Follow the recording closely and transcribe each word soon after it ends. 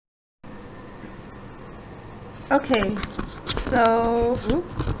Okay, so,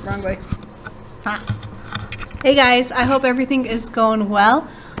 wrong way. Hey guys, I hope everything is going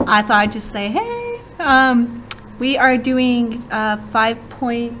well. I thought I'd just say, hey, we are doing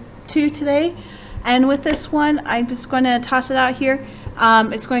 5.2 today, and with this one, I'm just going to toss it out here.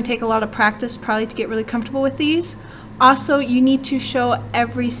 It's going to take a lot of practice probably to get really comfortable with these. Also, you need to show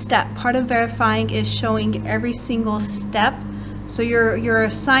every step. Part of verifying is showing every single step. So your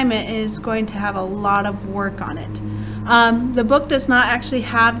assignment is going to have a lot of work on it. The book does not actually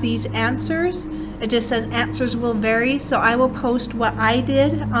have these answers. It just says answers will vary. So I will post what I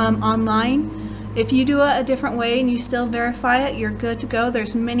did online. If you do it a different way and you still verify it, you're good to go.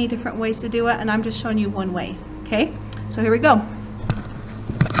 There's many different ways to do it, and I'm just showing you one way. Okay, so here we go.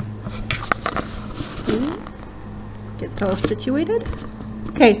 Get those situated.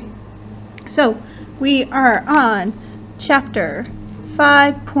 Okay, so we are on Chapter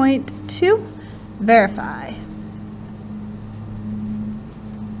 5.2, Verify.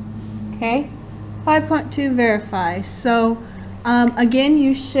 Okay, 5.2, Verify. So again,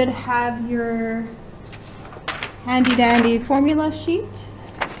 you should have your handy dandy formula sheet.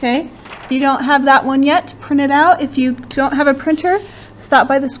 Okay, if you don't have that one yet, print it out. If you don't have a printer, stop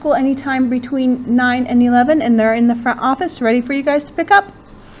by the school anytime between 9 and 11, and they're in the front office ready for you guys to pick up.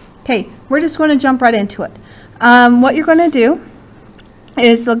 Okay, we're just going to jump right into it. What you're going to do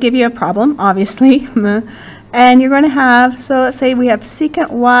is they'll give you a problem, obviously, and you're going to have, so let's say we have secant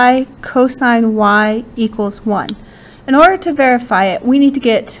y cosine y equals 1. In order to verify it, we need to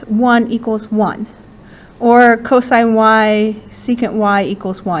get 1 equals 1, or cosine y secant y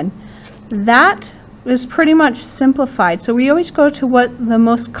equals 1. That is pretty much simplified, so we always go to what the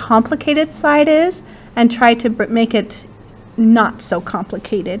most complicated side is and try to make it not so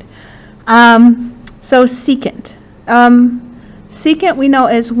complicated. So secant. Secant we know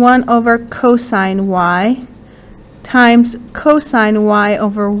is 1 over cosine y times cosine y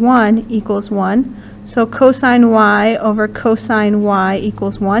over 1 equals 1. So cosine y over cosine y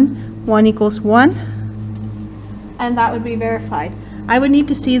equals 1. 1 equals 1. And that would be verified. I would need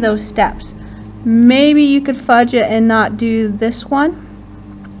to see those steps. Maybe you could fudge it and not do this one.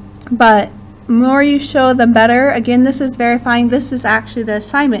 But the more you show, the better. Again, this is verifying. This is actually the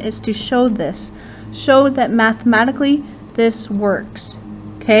assignment, is to show this. Show that mathematically this works.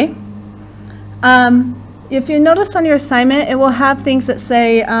 Okay? If you notice on your assignment, it will have things that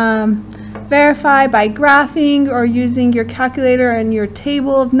say verify by graphing or using your calculator and your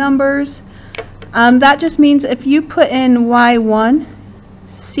table of numbers. That just means if you put in y1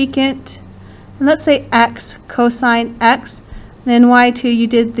 secant, and let's say x cosine x, then y2 you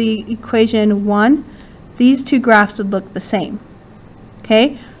did the equation 1, these two graphs would look the same.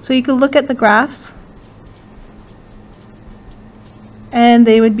 Okay, so you could look at the graphs and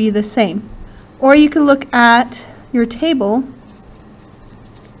they would be the same. Or you could look at your table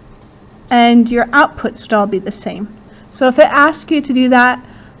and your outputs would all be the same. So if it asks you to do that,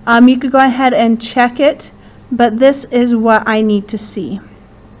 you could go ahead and check it, but this is what I need to see.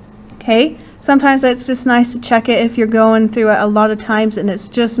 Okay? Sometimes it's just nice to check it if you're going through it a lot of times and it's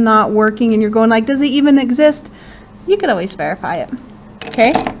just not working and you're going like, does it even exist? You could always verify it.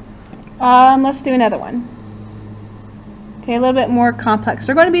 Okay? Let's do another one. Okay, a little bit more complex.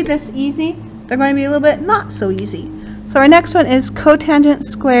 They're going to be this easy. They're going to be a little bit not so easy. So our next one is cotangent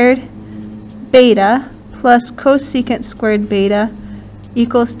squared beta plus cosecant squared beta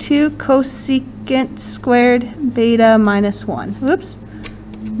equals 2 cosecant squared beta minus 1. Oops,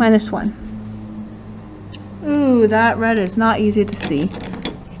 minus 1. Ooh, that red is not easy to see.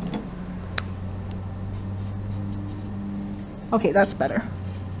 Okay, that's better.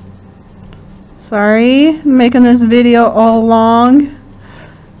 Sorry, making this video all long.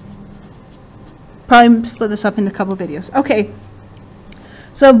 Probably split this up into a couple videos. Okay,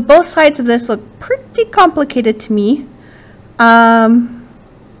 so both sides of this look pretty complicated to me.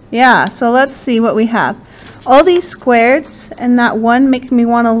 Yeah, so let's see what we have. All these squareds and that one make me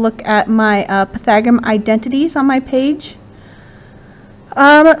want to look at my Pythagorean identities on my page.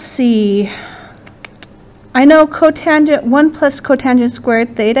 Let's see. I know cotangent 1 plus cotangent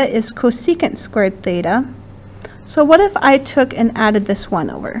squared theta is cosecant squared theta. So what if I took and added this one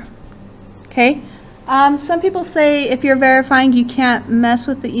over? Okay. Some people say if you're verifying you can't mess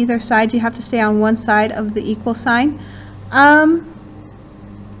with the either sides. You have to stay on one side of the equal sign.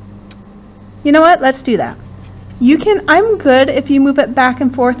 You know what? Let's do that. You can. I'm good if you move it back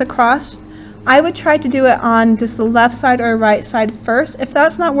and forth across. I would try to do it on just the left side or right side first. If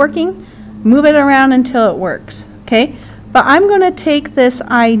that's not working, move it around until it works. Okay? But I'm going to take this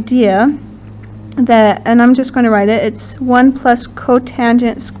idea that, and I'm just going to write it. It's 1 plus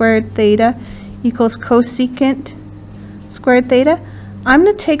cotangent squared theta equals cosecant squared theta. I'm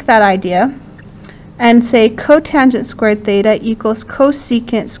going to take that idea and say cotangent squared theta equals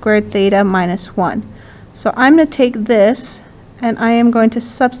cosecant squared theta minus 1. So I'm going to take this and I am going to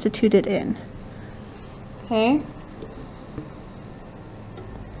substitute it in. Okay?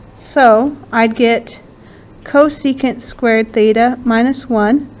 So I'd get cosecant squared theta minus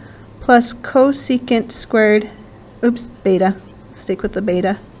 1 plus cosecant squared, beta, stick with the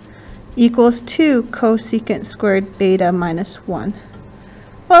beta, equals 2 cosecant squared beta minus 1.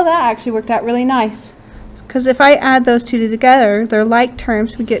 Well, that actually worked out really nice, because if I add those two together, they're like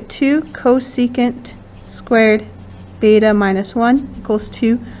terms. We get 2 cosecant squared beta minus 1 equals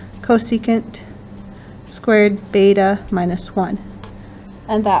 2 cosecant squared beta minus 1.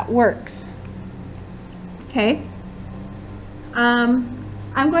 And that works. Okay.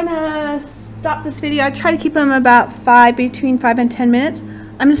 I'm going to stop this video. I try to keep them about between 5 and 10 minutes.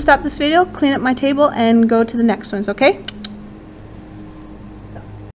 I'm going to stop this video, clean up my table, and go to the next ones, okay?